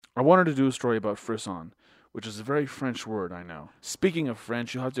I wanted to do a story about Frisson, which is a very French word, I know. Speaking of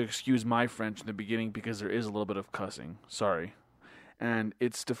French, you'll have to excuse my French in the beginning because there is a little bit of cussing. Sorry. And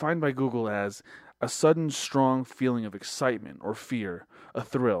it's defined by Google as a sudden strong feeling of excitement or fear, a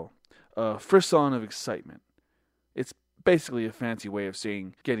thrill, a frisson of excitement. It's basically a fancy way of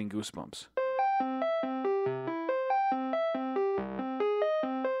saying getting goosebumps.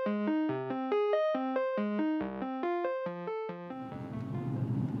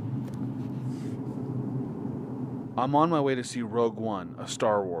 I'm on my way to see Rogue One, a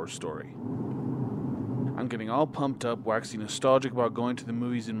Star Wars story. I'm getting all pumped up, waxing nostalgic about going to the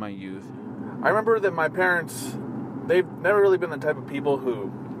movies in my youth. I remember that my parents, they've never really been the type of people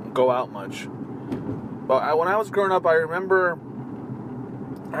who go out much. But when I was growing up, I remember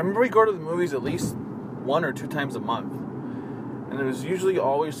we go to the movies at least 1 or 2 times a month. And it was usually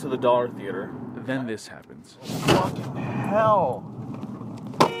always to the Dollar Theater. Then this happens. Fucking hell.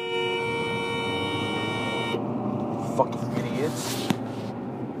 Fucking idiots.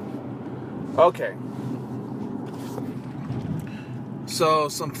 Okay. So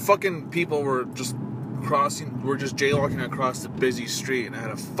some fucking people were just jaywalking across the busy street, and I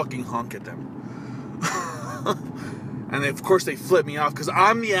had to fucking honk at them. And of course they flipped me off because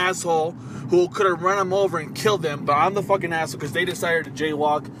I'm the asshole who could have run them over and killed them, but I'm the fucking asshole because they decided to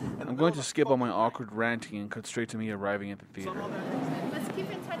jaywalk. And I'm going to skip all my awkward ranting and cut straight to me arriving at the theater. Let's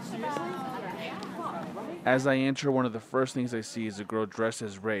keep in touch about. As I enter, one of the first things I see is a girl dressed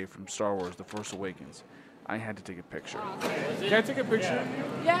as Rey from Star Wars: The Force Awakens. I had to take a picture. Can I take a picture of you?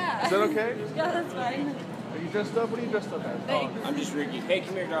 Yeah. Is that okay? Yeah, that's fine. Are you dressed up? What are you dressed up as? Thanks. I'm just Ricky. Hey,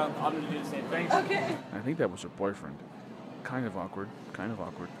 come here, girl. I'm gonna do the same thing. Okay. I think that was her boyfriend. Kind of awkward.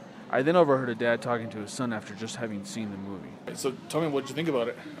 I then overheard a dad talking to his son after just having seen the movie. So tell me, what did you think about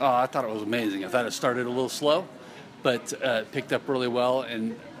it? Oh, I thought it was amazing. I thought it started a little slow, but picked up really well.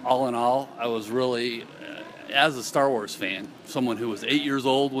 And all in all, I was really, as a Star Wars fan, someone who was 8 years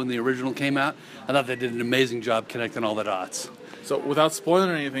old when the original came out, I thought they did an amazing job connecting all the dots. So without spoiling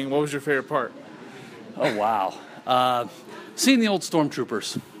anything, what was your favorite part? Oh, wow. Seeing the old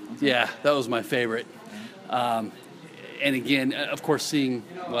stormtroopers. Yeah, that was my favorite. And again, of course, seeing,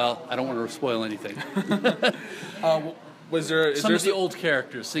 well, I don't want to spoil anything. Some of the old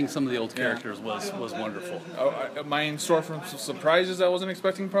characters was wonderful. Am I in store for some surprises I wasn't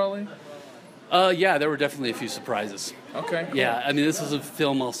expecting, probably? Yeah, there were definitely a few surprises. Okay, cool. Yeah, I mean, this is a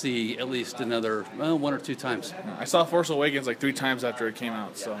film I'll see at least another 1 or 2 times. I saw Force Awakens like 3 times after it came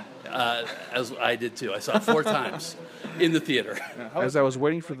out, so. As I did too. I saw it 4 times in the theater. As I was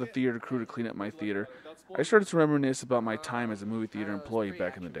waiting for the theater crew to clean up my theater, I started to reminisce about my time as a movie theater employee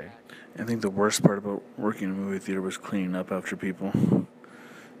back in the day. I think the worst part about working in a movie theater was cleaning up after people,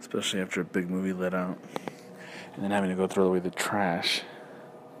 especially after a big movie let out, and then having to go throw away the trash.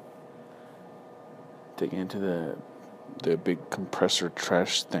 Taking it to the big compressor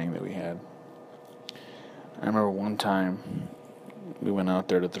trash thing that we had. I remember one time we went out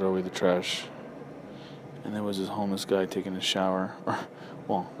there to throw away the trash, and there was this homeless guy taking a shower,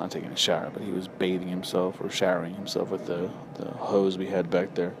 well, not taking a shower, but he was bathing himself or showering himself with the hose we had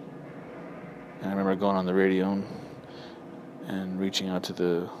back there. And I remember going on the radio and reaching out to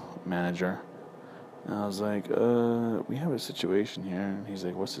the manager, and I was like, we have a situation here. And he's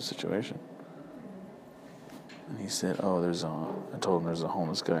like, what's the situation? And he said, I told him there's a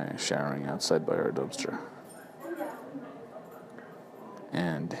homeless guy showering outside by our dumpster.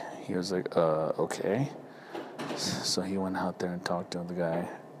 And he was like, okay. So he went out there and talked to the guy.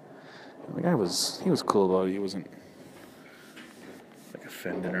 And the guy he was cool about it. He wasn't like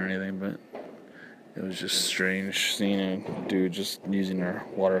offended or anything, but it was just strange seeing a dude just using our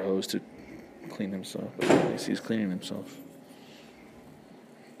water hose to clean himself. But at least he's cleaning himself.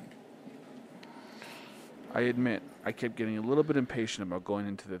 I admit, I kept getting a little bit impatient about going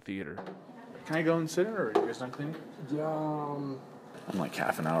into the theater. Can I go and sit in, or are you guys not cleaning? I'm like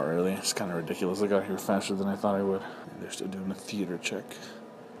half an hour early. It's kind of ridiculous. I got here faster than I thought I would. They're still doing a theater check.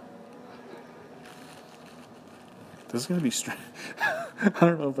 This is gonna be strange. I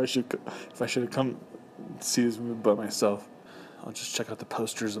don't know if I should have come see this movie by myself. I'll just check out the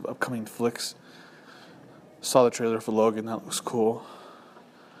posters of upcoming flicks. Saw the trailer for Logan. That looks cool.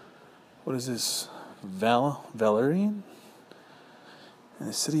 What is this? Valerian? In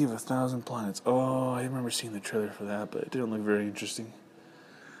the City of 1,000 Planets. Oh, I remember seeing the trailer for that, but it didn't look very interesting.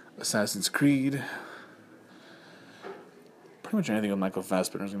 Assassin's Creed. Pretty much anything with Michael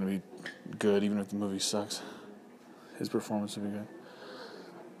Fassbender is going to be good, even if the movie sucks. His performance will be good.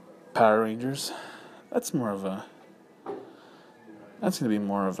 Power Rangers. That's going to be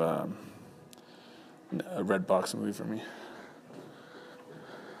more of a red box movie for me.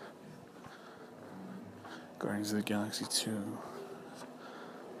 Guardians of the Galaxy 2.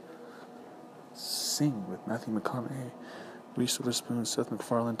 Sing with Matthew McConaughey, Reese Witherspoon, Seth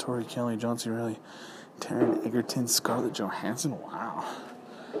MacFarlane, Tori Kelly, John C. Reilly, Taron Egerton, Scarlett Johansson. Wow.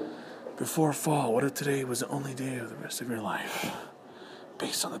 Before Fall, what if today was the only day of the rest of your life?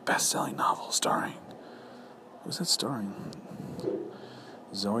 Based on the best-selling novel starring... Who's that starring?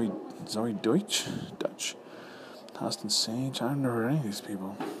 Zoe Deutsch? Dutch. Austin Sage. I've never heard any of these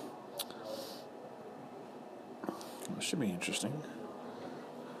people. It should be interesting.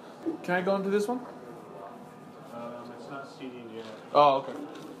 Can I go into this one? It's not seating yet. Oh, okay.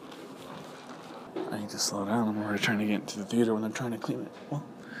 I need to slow down. I'm already trying to get into the theater when they're trying to clean it. Well,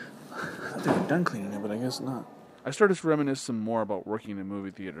 I thought they were done cleaning it, but I guess not. I started to reminisce some more about working in a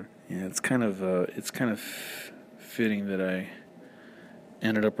movie theater. Yeah, it's kind of fitting that I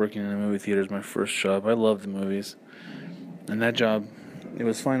ended up working in a movie theater as my first job. I love the movies, and that job, it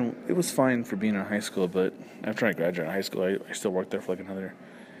was fine. It was fine for being in high school, but after I graduated high school, I still worked there for like another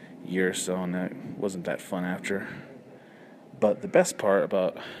year or so, and that wasn't that fun after. But the best part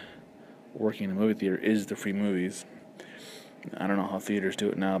about working in a movie theater is the free movies. I don't know how theaters do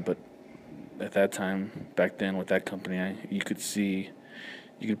it now, but at that time, back then with that company, you could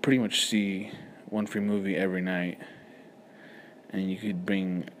pretty much see one free movie every night, and you could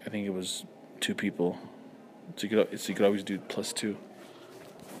bring, I think it was 2 people, so you could always do +2.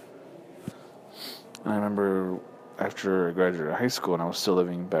 And I remember after I graduated high school and I was still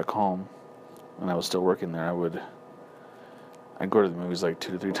living back home, and I was still working there, I'd go to the movies like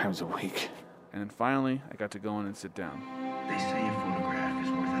 2 to 3 times a week. And then finally, I got to go in and sit down. They say a photograph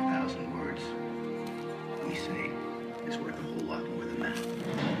is worth 1,000 words. We say it's worth a whole lot more than that.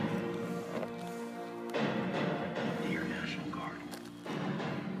 Dear National Guard,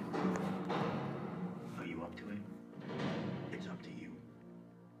 are you up to it? It's up to you.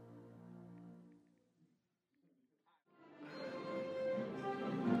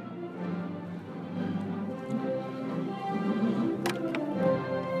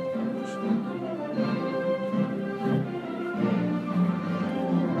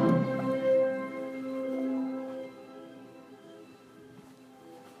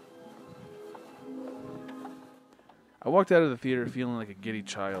 I walked out of the theater feeling like a giddy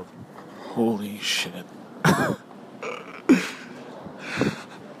child. Holy shit. I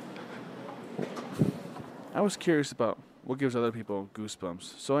was curious about what gives other people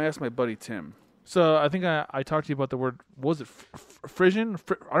goosebumps, so I asked my buddy Tim. So I think I talked to you about the word, what was it, Frisson?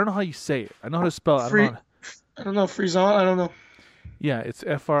 I don't know how you say it. I know how to spell it. I don't know, Frisson, I don't know. Yeah, it's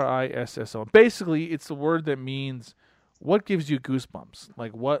Frisson. Basically, it's the word that means what gives you goosebumps.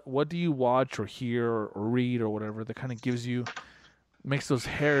 Like, what do you watch or hear or read or whatever that kind of makes those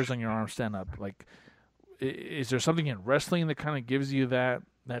hairs on your arm stand up? Like, is there something in wrestling that kind of gives you that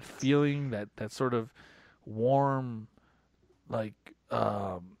feeling, that sort of warm, like,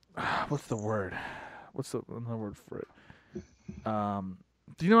 what's the word? What's another word for it? Do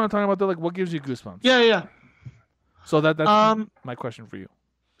you know what I'm talking about though? Like, what gives you goosebumps? Yeah. So that's my question for you.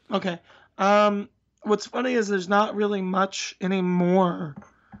 Okay. What's funny is there's not really much anymore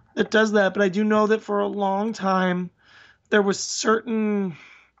that does that, but I do know that for a long time there was certain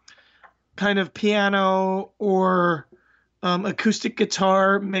kind of piano or acoustic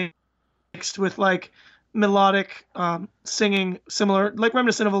guitar mixed with like melodic singing, similar, like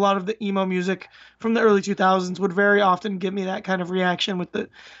reminiscent of a lot of the emo music from the early 2000s, would very often give me that kind of reaction with the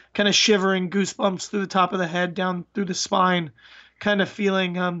kind of shivering goosebumps through the top of the head, down through the spine kind of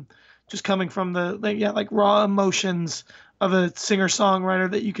feeling, just coming from the like raw emotions of a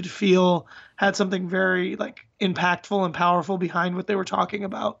singer-songwriter that you could feel had something very like impactful and powerful behind what they were talking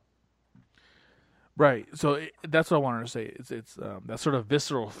about. Right. So that's what I wanted to say. It's that sort of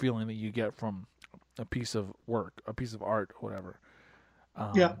visceral feeling that you get from a piece of work, a piece of art, whatever.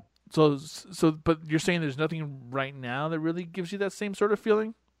 Yeah. So, but you're saying there's nothing right now that really gives you that same sort of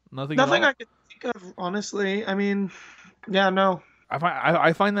feeling? Nothing I can think of, honestly. I mean, yeah, no.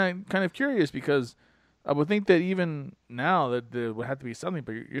 I find that kind of curious because I would think that even now that there would have to be something,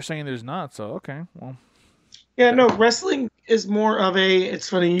 but you're saying there's not. So okay, well. Yeah, no. Wrestling is more of a. It's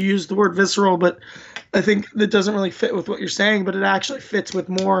funny you use the word visceral, but I think that doesn't really fit with what you're saying. But it actually fits with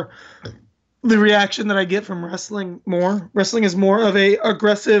more the reaction that I get from wrestling. Wrestling is more of a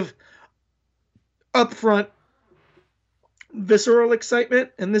aggressive, upfront, visceral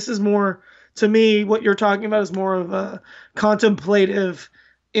excitement, and this is more. To me, what you're talking about is more of a contemplative,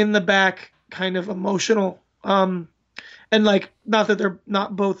 in the back kind of emotional, and like, not that they're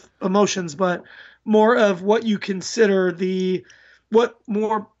not both emotions, but more of what you consider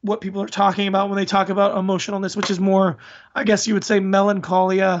what people are talking about when they talk about emotionalness, which is more, I guess you would say,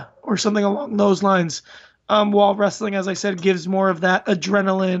 melancholia or something along those lines. while wrestling, as I said, gives more of that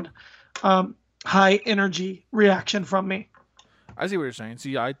adrenaline, high energy reaction from me. I see what you're saying.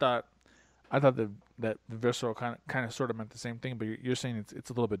 See, I thought that the visceral kind of sort of meant the same thing, but you're saying it's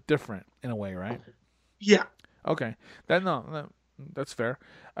a little bit different in a way, right? Yeah. Okay. That's fair.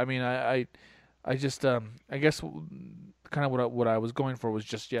 I mean, I just I guess kind of what I was going for was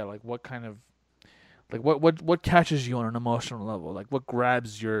just like what kind of like what catches you on an emotional level, like what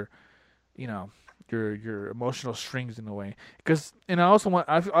grabs your your emotional strings in a way. Because I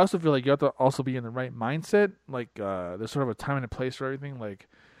also feel like you have to also be in the right mindset. Like there's sort of a time and a place for everything. Like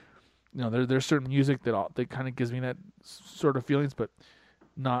there's certain music that kind of gives me that sort of feelings, but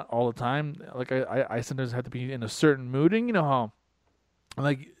not all the time. Like I sometimes have to be in a certain mood, and you know how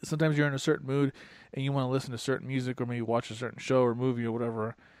like sometimes you're in a certain mood and you want to listen to certain music or maybe watch a certain show or movie or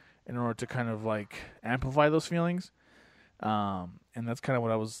whatever in order to kind of like amplify those feelings. And that's kind of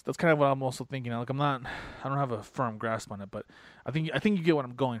what I'm also thinking. Like I don't have a firm grasp on it, but I think you get what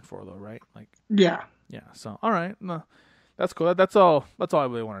I'm going for though, right? Like Yeah. So all right, no, that's cool. That's all I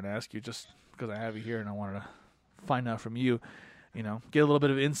really wanted to ask you, just because I have you here and I wanted to find out from you, get a little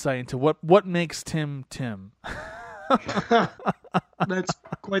bit of insight into what makes Tim Tim. That's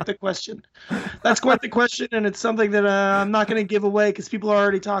quite the question. And it's something that I'm not going to give away because people are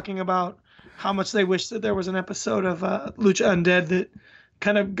already talking about how much they wish that there was an episode of Lucha Undead that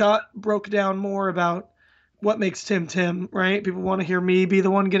kind of broke down more about what makes Tim Tim, right? People want to hear me be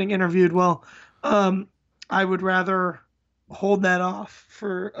the one getting interviewed. Well, I would rather hold that off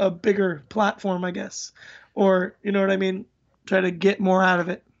for a bigger platform, I guess. Or, you know what I mean? Try to get more out of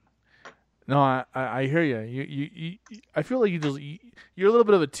it. No, I hear you. You I feel like you're a little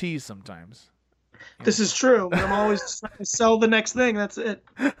bit of a tease sometimes. This is true, but I'm always trying to sell the next thing. That's it.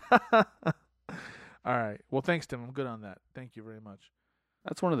 All right. Well, thanks, Tim. I'm good on that. Thank you very much.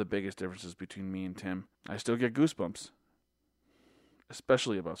 That's one of the biggest differences between me and Tim. I still get goosebumps,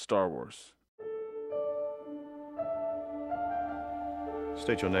 especially about Star Wars.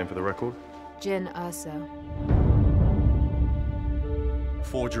 State your name for the record. Jin Urso.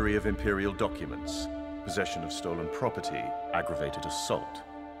 Forgery of imperial documents, possession of stolen property, aggravated assault,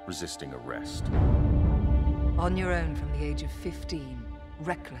 resisting arrest. On your own from the age of 15.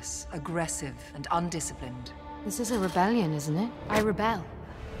 Reckless, aggressive, and undisciplined. This is a rebellion, isn't it? I rebel.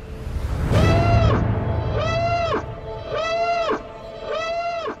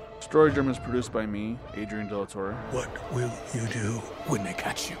 Story Germ is produced by me, Adrian De La Torre. What will you do when they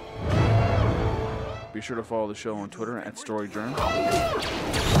catch you? Be sure to follow the show on Twitter at StoryGerm.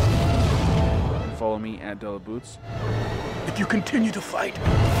 And follow me at Della Boots. If you continue to fight,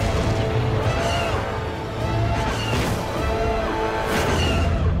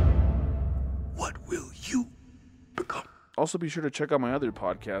 what will you become? Also be sure to check out my other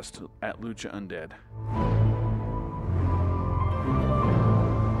podcast at Lucha Undead.